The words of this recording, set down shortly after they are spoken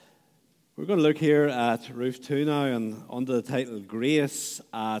We're going to look here at Ruth 2 now and under the title Grace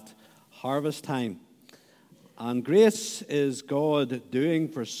at Harvest Time. And grace is God doing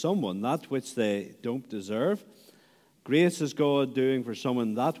for someone that which they don't deserve. Grace is God doing for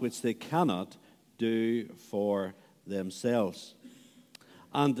someone that which they cannot do for themselves.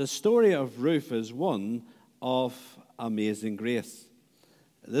 And the story of Ruth is one of amazing grace.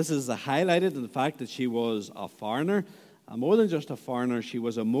 This is highlighted in the fact that she was a foreigner. And more than just a foreigner, she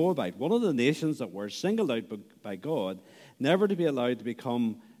was a Moabite, one of the nations that were singled out by God, never to be allowed to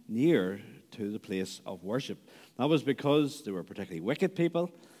become near to the place of worship. That was because they were particularly wicked people,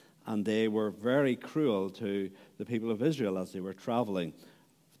 and they were very cruel to the people of Israel as they were traveling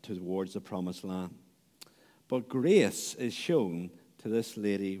towards the promised land. But grace is shown to this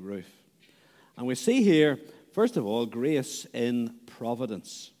lady Ruth. And we see here, first of all, grace in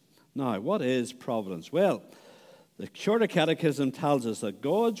providence. Now, what is providence? Well, the Shorter Catechism tells us that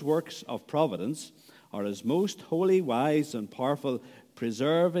God's works of providence are His most holy, wise, and powerful,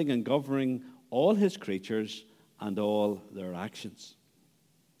 preserving and governing all His creatures and all their actions.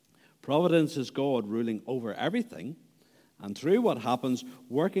 Providence is God ruling over everything, and through what happens,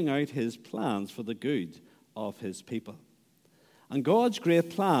 working out His plans for the good of His people. And God's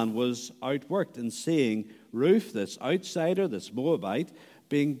great plan was outworked in seeing Ruth, this outsider, this Moabite,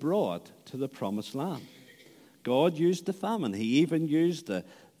 being brought to the promised land. God used the famine. He even used the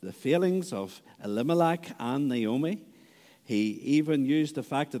failings of Elimelech and Naomi. He even used the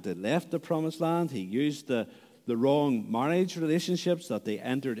fact that they left the promised land. He used the wrong marriage relationships that they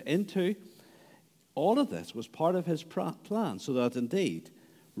entered into. All of this was part of His plan, so that indeed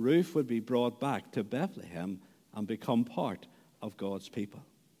Ruth would be brought back to Bethlehem and become part of God's people.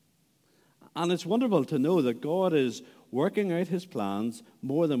 And it's wonderful to know that God is working out His plans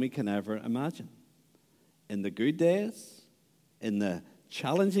more than we can ever imagine. In the good days, in the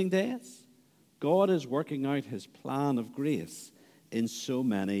challenging days, God is working out His plan of grace in so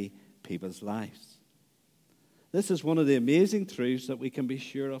many people's lives. This is one of the amazing truths that we can be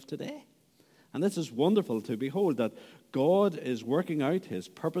sure of today. And this is wonderful to behold, that God is working out His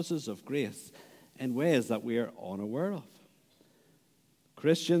purposes of grace in ways that we are unaware of.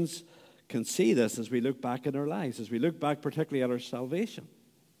 Christians can see this as we look back in our lives, as we look back particularly at our salvation.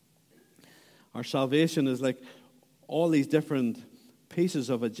 Our salvation is like all these different pieces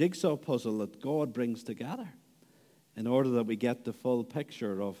of a jigsaw puzzle that God brings together in order that we get the full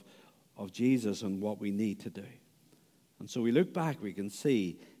picture of Jesus and what we need to do. And so we look back, we can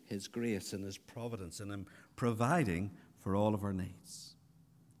see His grace and His providence and Him providing for all of our needs.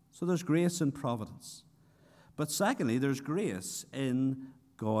 So there's grace in providence. But secondly, there's grace in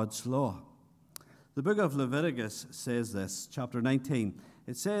God's law. The book of Leviticus says this, chapter 19.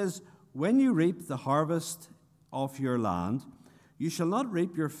 It says, "When you reap the harvest of your land, you shall not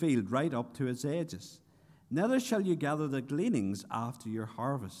reap your field right up to its edges, neither shall you gather the gleanings after your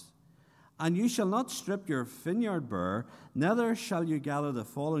harvest. And you shall not strip your vineyard bare, neither shall you gather the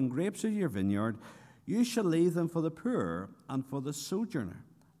fallen grapes of your vineyard. You shall leave them for the poor and for the sojourner.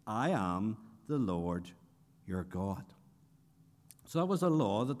 I am the Lord your God." So that was a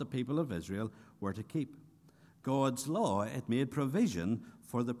law that the people of Israel were to keep. God's law, it made provision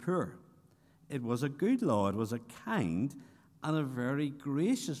for the poor. It was a good law. It was a kind and a very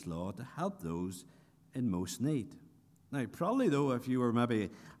gracious law to help those in most need. Now, probably though, if you were maybe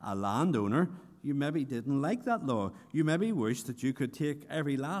a landowner, you maybe didn't like that law. You maybe wished that you could take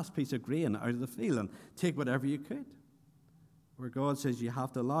every last piece of grain out of the field and take whatever you could. Where God says you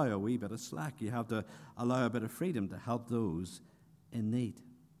have to allow a wee bit of slack. You have to allow a bit of freedom to help those in need.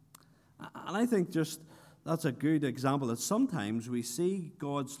 And I think just that's a good example that sometimes we see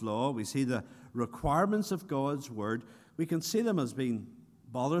God's law, we see the requirements of God's word, we can see them as being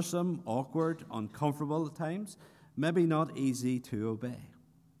bothersome, awkward, uncomfortable at times, maybe not easy to obey.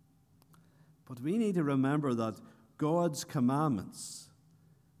 But we need to remember that God's commandments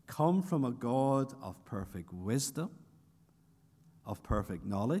come from a God of perfect wisdom, of perfect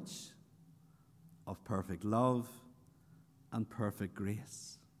knowledge, of perfect love, and perfect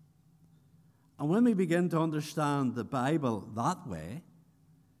grace. And when we begin to understand the Bible that way,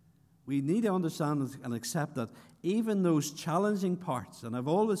 we need to understand and accept that even those challenging parts, and I've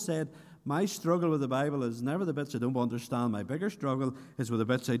always said my struggle with the Bible is never the bits I don't understand. My bigger struggle is with the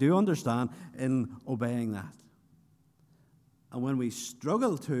bits I do understand in obeying that. And when we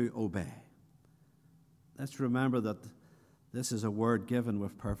struggle to obey, let's remember that this is a word given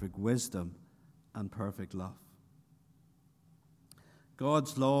with perfect wisdom and perfect love.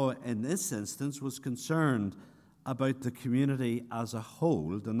 God's law in this instance was concerned about the community as a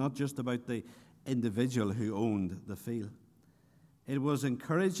whole and not just about the individual who owned the field. It was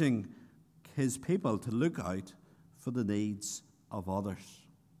encouraging his people to look out for the needs of others.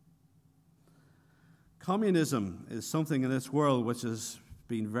 Communism is something in this world which has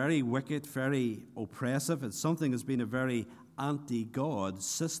been very wicked, very oppressive. It's something that's been a very anti-God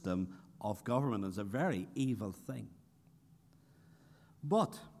system of government. It's a very evil thing.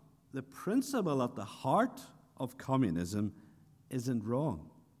 But the principle at the heart of communism isn't wrong.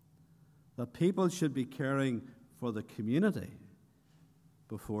 That people should be caring for the community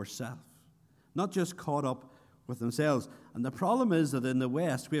before self, not just caught up with themselves. And the problem is that in the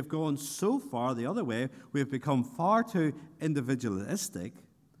West, we have gone so far the other way, we have become far too individualistic,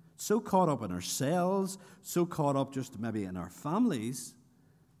 so caught up in ourselves, so caught up just maybe in our families,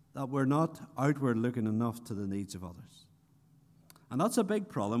 that we're not outward looking enough to the needs of others. And that's a big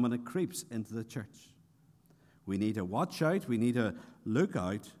problem when it creeps into the church. We need to watch out, we need to look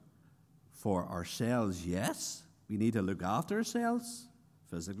out for ourselves, yes. We need to look after ourselves,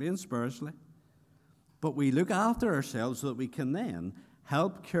 physically and spiritually. But we look after ourselves so that we can then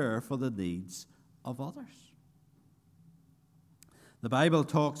help care for the needs of others. The Bible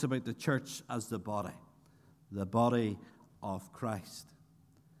talks about the church as the body of Christ,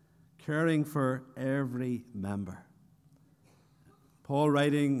 caring for every member. Paul,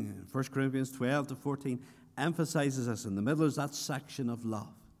 writing in 1 Corinthians 12 to 14, emphasizes this. In the middle is that section of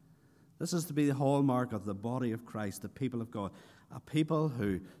love. This is to be the hallmark of the body of Christ, the people of God, a people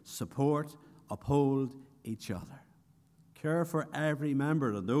who support, uphold each other. Care for every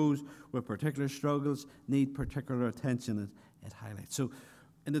member, and those with particular struggles need particular attention, it highlights. So,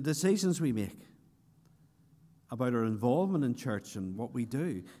 in the decisions we make about our involvement in church and what we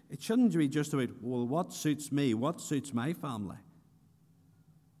do, it shouldn't be just about, well, what suits me, what suits my family?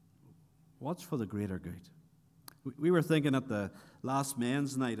 What's for the greater good? We were thinking at the last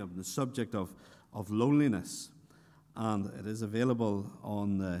men's night of the subject of loneliness, and it is available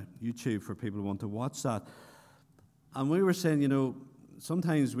on YouTube for people who want to watch that. And we were saying,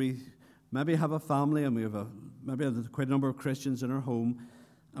 sometimes we maybe have a family and we have quite a number of Christians in our home,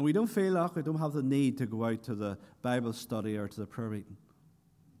 and we don't feel like we don't have the need to go out to the Bible study or to the prayer meeting.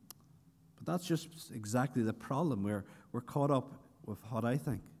 But that's just exactly the problem. We're caught up with what I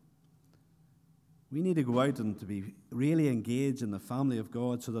think. We need to go out and to be really engaged in the family of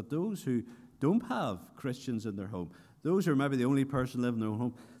God so that those who don't have Christians in their home, those who are maybe the only person living in their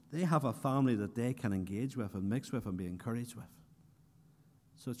home, they have a family that they can engage with and mix with and be encouraged with.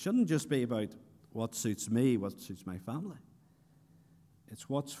 So it shouldn't just be about what suits me, what suits my family. It's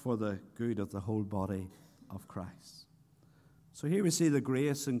what's for the good of the whole body of Christ. So here we see the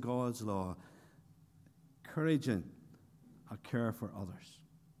grace in God's law, encouraging a care for others.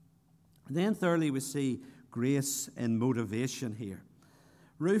 And then thirdly, we see grace in motivation here.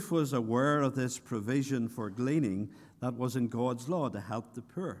 Ruth was aware of this provision for gleaning that was in God's law to help the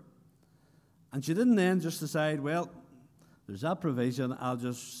poor. And she didn't then just decide, well, there's that provision, I'll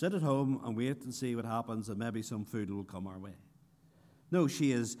just sit at home and wait and see what happens and maybe some food will come our way. No,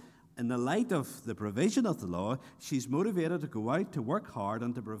 she is, in the light of the provision of the law, she's motivated to go out to work hard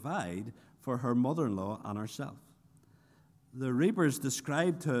and to provide for her mother-in-law and herself. The reapers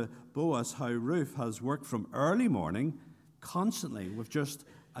described to Boaz how Ruth has worked from early morning constantly with just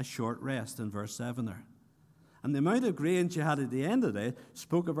a short rest in verse 7 there. And the amount of grain she had at the end of the day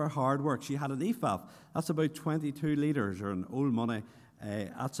spoke of her hard work. She had an ephah. That's about 22 litres, or in old money,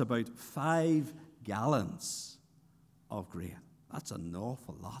 that's about 5 gallons of grain. That's an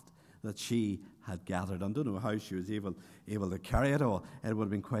awful lot that she had gathered. I don't know how she was able to carry it all. It would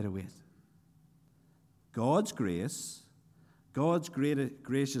have been quite a weight. God's grace, God's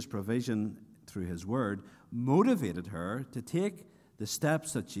gracious provision through His Word motivated her to take the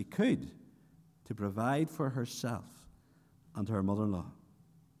steps that she could to provide for herself and her mother-in-law.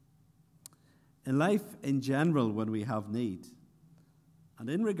 In life in general, when we have need, and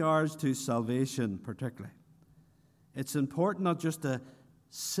in regards to salvation particularly, it's important not just to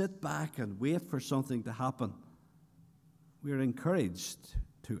sit back and wait for something to happen. We are encouraged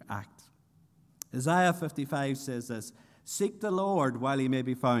to act. Isaiah 55 says this, "Seek the Lord while He may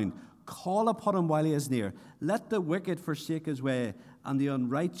be found. Call upon Him while He is near. Let the wicked forsake his way, and the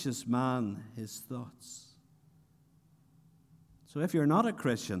unrighteous man his thoughts." So if you're not a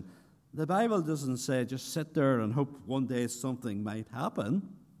Christian, the Bible doesn't say just sit there and hope one day something might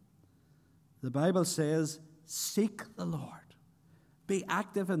happen. The Bible says, seek the Lord. Be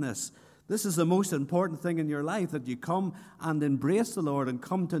active in this. This is the most important thing in your life, that you come and embrace the Lord and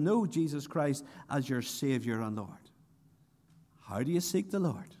come to know Jesus Christ as your Savior and Lord. How do you seek the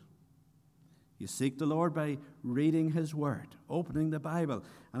Lord? You seek the Lord by reading His Word, opening the Bible.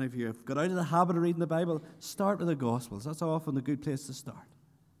 And if you've got out of the habit of reading the Bible, start with the Gospels. That's often a good place to start.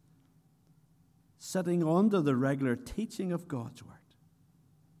 sitting under the regular teaching of God's word.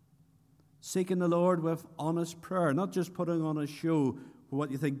 Seeking the Lord with honest prayer, not just putting on a show for what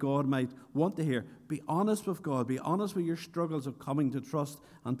you think God might want to hear. Be honest with God. Be honest with your struggles of coming to trust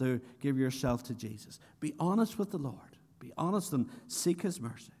and to give yourself to Jesus. Be honest with the Lord. Be honest and seek his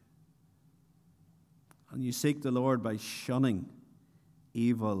mercy. And you seek the Lord by shunning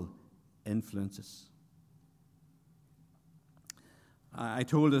evil influences. I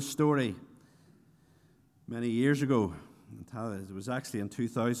told a story many years ago. It was actually in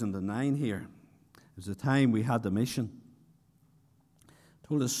 2009 here. It was the time we had the mission. I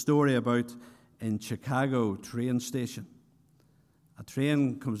told a story about in Chicago train station. A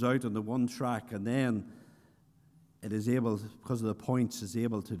train comes out on the one track, and then it is able, because of the points, is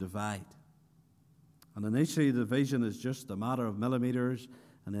able to divide. And initially the division is just a matter of millimeters,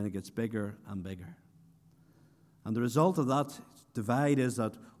 and then it gets bigger and bigger. And the result of that divide is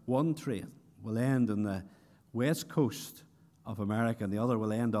that one train will end in the west coast of America, and the other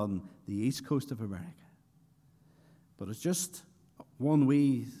will end on the east coast of America. But it's just one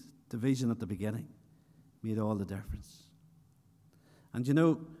wee division at the beginning made all the difference. And you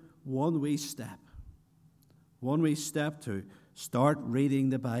know, one wee step to start reading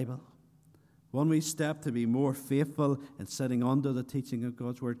the Bible, one wee step to be more faithful in sitting under the teaching of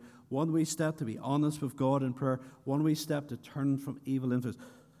God's word, one wee step to be honest with God in prayer, one wee step to turn from evil influence.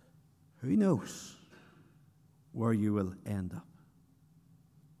 Who knows where you will end up?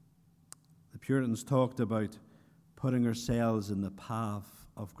 The Puritans talked about putting ourselves in the path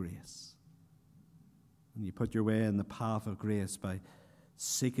of grace. And you put your way in the path of grace by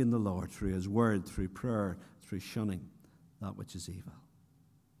seeking the Lord through his word, through prayer, through shunning that which is evil.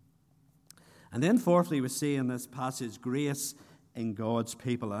 And then fourthly, we see in this passage grace in God's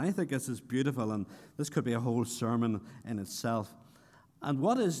people. And I think this is beautiful, and this could be a whole sermon in itself. And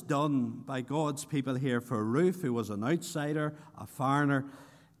what is done by God's people here for Ruth, who was an outsider, a foreigner,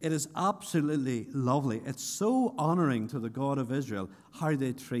 it is absolutely lovely. It's so honoring to the God of Israel how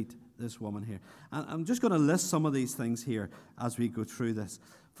they treat this woman here. And I'm just going to list some of these things here as we go through this.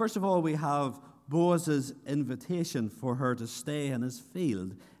 First of all, we have Boaz's invitation for her to stay in his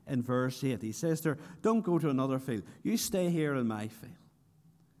field in verse 8. He says to her, don't go to another field. You stay here in my field.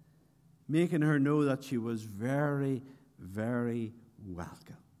 Making her know that she was very, very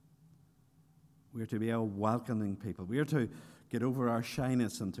welcome. We're to be a welcoming people. We're to get over our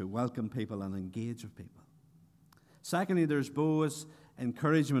shyness and to welcome people and engage with people. Secondly, there's Boaz's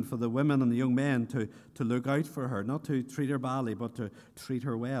encouragement for the women and the young men to look out for her, not to treat her badly, but to treat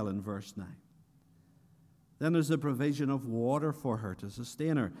her well in verse 9. Then there's the provision of water for her to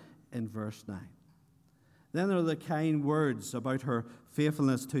sustain her in verse 9. Then there are the kind words about her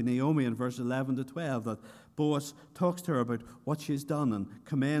faithfulness to Naomi in verse 11 to 12 that Boaz talks to her about what she's done and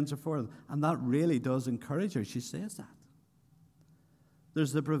commends her for it. And that really does encourage her. She says that.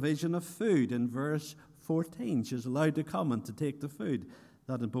 There's the provision of food in verse 14. She's allowed to come and to take the food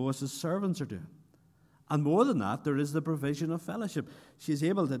that Boaz's servants are doing. And more than that, there is the provision of fellowship. She's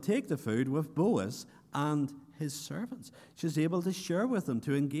able to take the food with Boaz and his servants. She's able to share with them,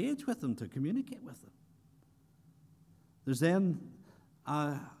 to engage with them, to communicate with them. There's then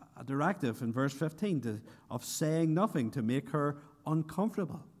a directive in verse 15 of saying nothing to make her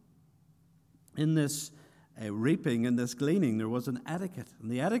uncomfortable. In this reaping, in this gleaning, there was an etiquette.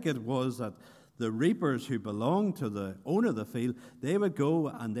 And the etiquette was that the reapers who belonged to the owner of the field, they would go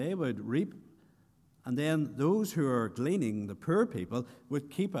and they would reap. And then those who are gleaning, the poor people,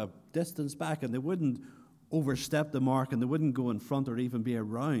 would keep a distance back, and they wouldn't overstep the mark, and they wouldn't go in front or even be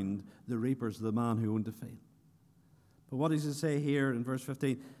around the reapers of the man who owned the field. But what does it say here in verse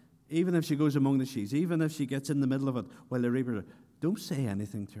 15? Even if she goes among the sheaves, even if she gets in the middle of it while the reapers are, don't say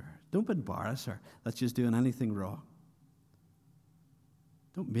anything to her. Don't embarrass her that she's doing anything wrong.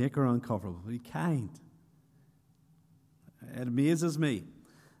 Don't make her uncomfortable. Be kind. It amazes me.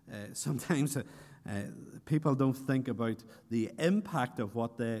 Sometimes people don't think about the impact of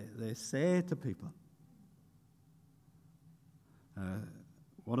what they say to people.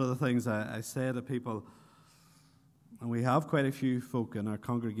 One of the things I say to people, and we have quite a few folk in our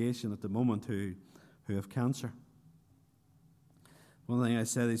congregation at the moment who have cancer. One thing I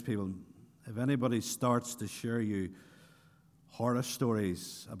say to these people, if anybody starts to share you horror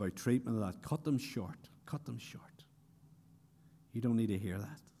stories about treatment of that, cut them short. Cut them short. You don't need to hear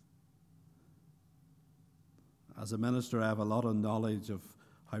that. As a minister, I have a lot of knowledge of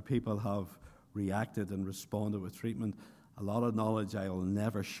how people have reacted and responded with treatment. A lot of knowledge I will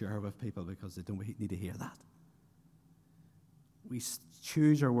never share with people because they don't need to hear that. We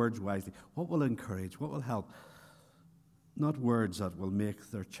choose our words wisely. What will encourage? What will help? not words that will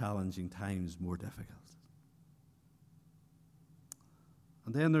make their challenging times more difficult.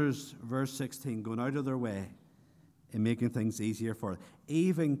 And then there's verse 16, going out of their way in making things easier for them,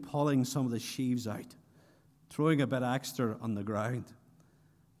 even pulling some of the sheaves out, throwing a bit extra on the ground,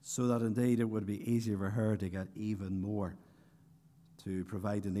 so that indeed it would be easier for her to get even more to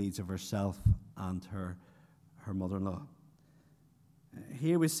provide the needs of herself and her mother-in-law.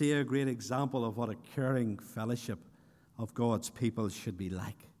 Here we see a great example of what a caring fellowship of God's people should be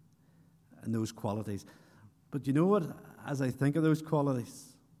like, and those qualities. But you know what? As I think of those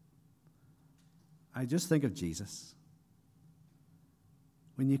qualities, I just think of Jesus.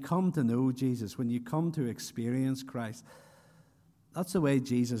 When you come to know Jesus, when you come to experience Christ, that's the way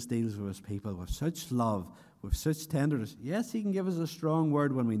Jesus deals with his people, with such love, with such tenderness. Yes, he can give us a strong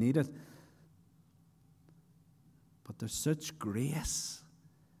word when we need it, but there's such grace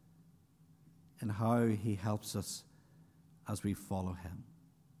in how he helps us as we follow him.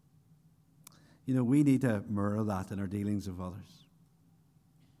 You know, we need to mirror that in our dealings with others.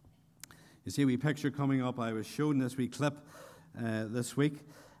 You see a wee picture coming up. I was shown this wee clip this week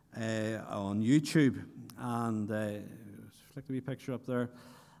on YouTube, and flick the wee picture up there.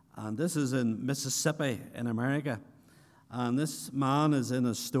 And this is in Mississippi in America. And this man is in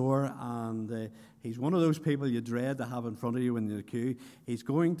a store, and he's one of those people you dread to have in front of you in the queue. He's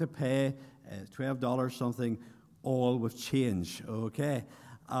going to pay $12 something, all with change, okay?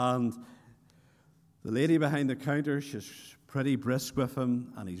 And the lady behind the counter, she's pretty brisk with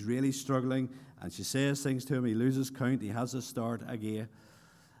him, and he's really struggling, and she says things to him. He loses count. He has to start again.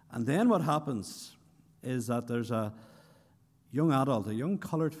 And then what happens is that there's a young adult, a young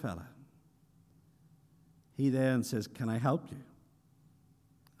coloured fella. He then says, "Can I help you?"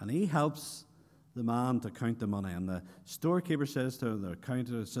 And he helps the man to count the money. And the storekeeper says to him, the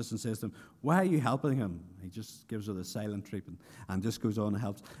counter assistant says to him, "Why are you helping him?" He just gives her the silent treatment and just goes on and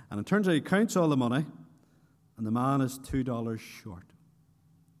helps. And it turns out he counts all the money, and the man is $2 short.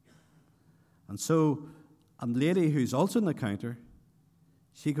 And so a lady who's also in the counter,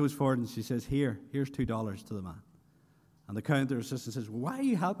 she goes forward and she says, here's $2 to the man. And the counter assistant says, "Why are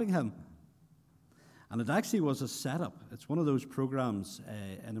you helping him?" And it actually was a setup. It's one of those programs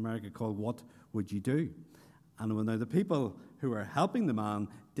in America called What Would You Do? And when the people who were helping the man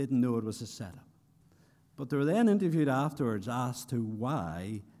didn't know it was a setup. But they were then interviewed afterwards, asked to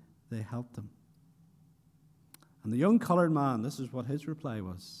why they helped him. And the young coloured man, this is what his reply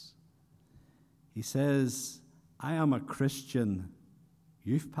was. He says, "I am a Christian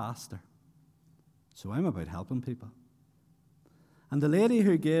youth pastor, so I'm about helping people." And the lady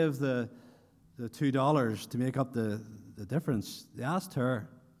who gave the $2 to make up the difference, they asked her,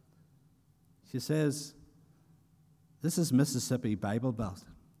 she says, "This is Mississippi Bible Belt.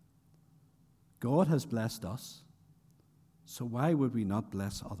 God has blessed us, so why would we not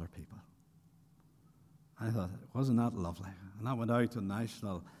bless other people?" I thought, wasn't that lovely? And that went out on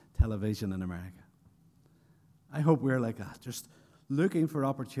national television in America. I hope we're like that, just looking for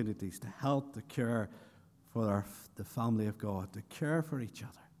opportunities to help, to care for the family of God, to care for each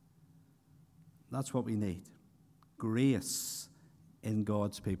other. That's what we need. Grace in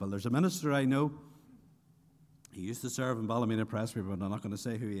God's people. There's a minister I know. He used to serve in Ballymena Presbytery, but I'm not going to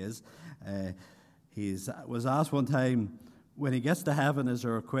say who he is. He was asked one time, when he gets to heaven, is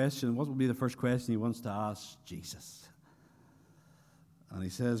there a question? What will be the first question he wants to ask Jesus? And he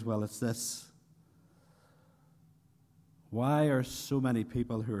says, well, it's this. Why are so many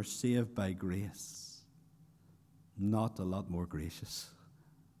people who are saved by grace not a lot more gracious?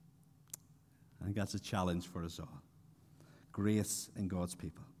 I think that's a challenge for us all. Grace in God's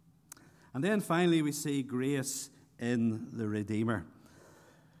people. And then finally we see grace in the Redeemer.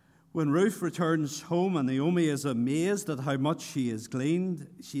 When Ruth returns home and Naomi is amazed at how much she has gleaned,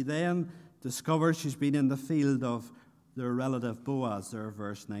 she then discovers she's been in the field of their relative Boaz, there,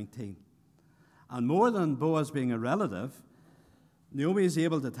 verse 19. And more than Boaz being a relative, Naomi is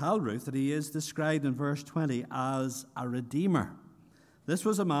able to tell Ruth that he is described in verse 20 as a redeemer. This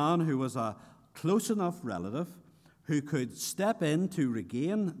was a man who was a close enough relative who could step in to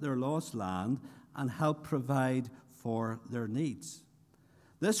regain their lost land and help provide for their needs.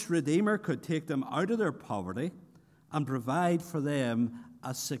 This redeemer could take them out of their poverty and provide for them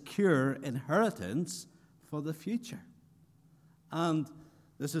a secure inheritance for the future. And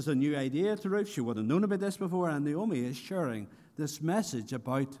this is a new idea to Ruth. She would have known about this before, and Naomi is sharing this message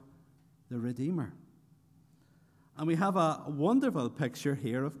about the Redeemer. And we have a wonderful picture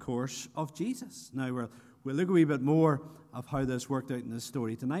here, of course, of Jesus. Now, we'll look a wee bit more of how this worked out in this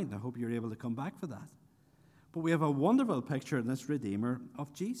story tonight, and I hope you're able to come back for that. But we have a wonderful picture in this Redeemer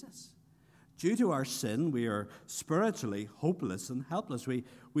of Jesus. Due to our sin, we are spiritually hopeless and helpless.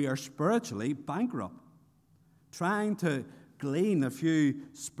 We are spiritually bankrupt, trying to glean a few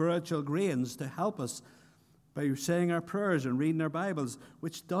spiritual grains to help us by saying our prayers and reading our Bibles,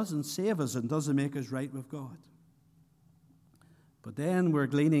 which doesn't save us and doesn't make us right with God. But then we're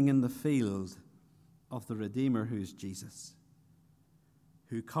gleaning in the field of the Redeemer, who's Jesus,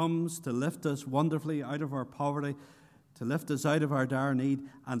 who comes to lift us wonderfully out of our poverty, to lift us out of our dire need,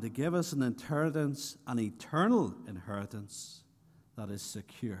 and to give us an inheritance, an eternal inheritance that is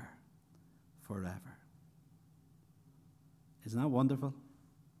secure forever. Isn't that wonderful?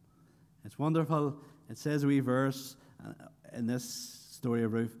 It's wonderful. It says a wee verse in this story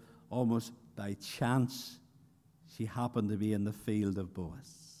of Ruth, almost by chance she happened to be in the field of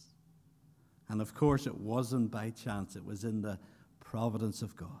Boaz. And of course it wasn't by chance, it was in the providence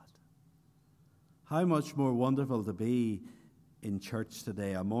of God. How much more wonderful to be in church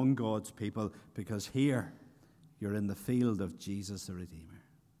today among God's people, because here you're in the field of Jesus the Redeemer.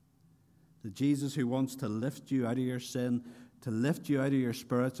 The Jesus who wants to lift you out of your sin, to lift you out of your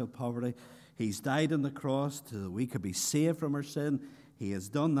spiritual poverty. He's died on the cross so that we could be saved from our sin. He has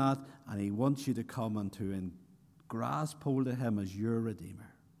done that, and he wants you to come and to grasp hold of him as your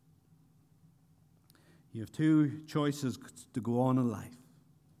Redeemer. You have two choices to go on in life.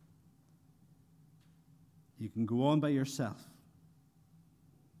 You can go on by yourself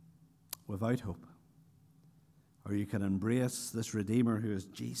without hope, or you can embrace this Redeemer who is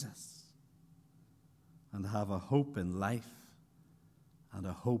Jesus and have a hope in life and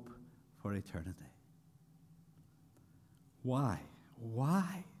a hope for eternity. Why?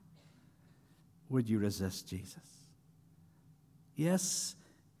 Why would you resist Jesus? Yes,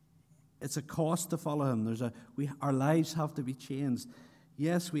 it's a cost to follow him. Our lives have to be changed.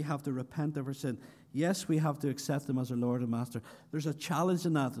 Yes, we have to repent of our sin. Yes, we have to accept him as our Lord and Master. There's a challenge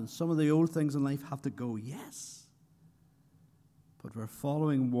in that, and some of the old things in life have to go, yes. But we're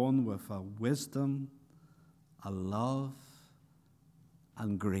following one with a wisdom, a love,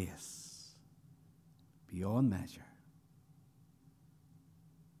 and grace beyond measure.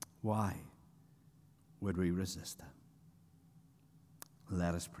 Why would we resist him?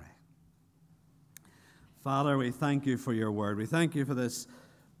 Let us pray. Father, we thank you for your word. We thank you for this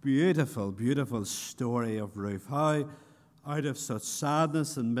beautiful, beautiful story of Ruth. How out of such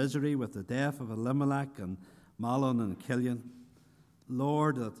sadness and misery with the death of Elimelech and Mahlon and Chilion,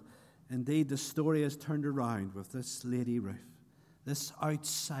 Lord, that indeed the story has turned around with this lady Ruth, this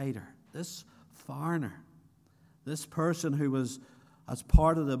outsider, this foreigner, this person who was, as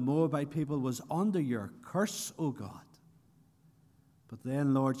part of the Moabite people, was under your curse, O God. But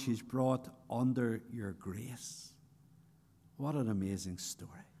then, Lord, she's brought under your grace. What an amazing story.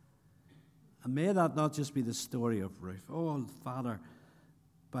 And may that not just be the story of Ruth. Oh, Father,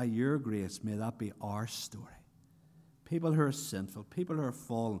 by your grace, may that be our story. People who are sinful, people who are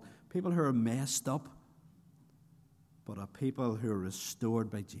fallen, people who are messed up, but a people who are restored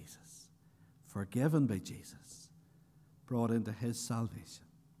by Jesus, forgiven by Jesus, brought into his salvation.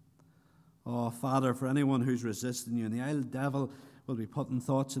 Oh, Father, for anyone who's resisting you, and the idle devil will be putting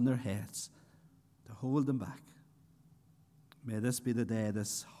thoughts in their heads to hold them back. May this be the day,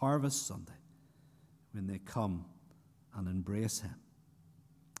 this Harvest Sunday, when they come and embrace him.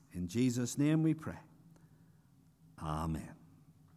 In Jesus' name we pray. Amen.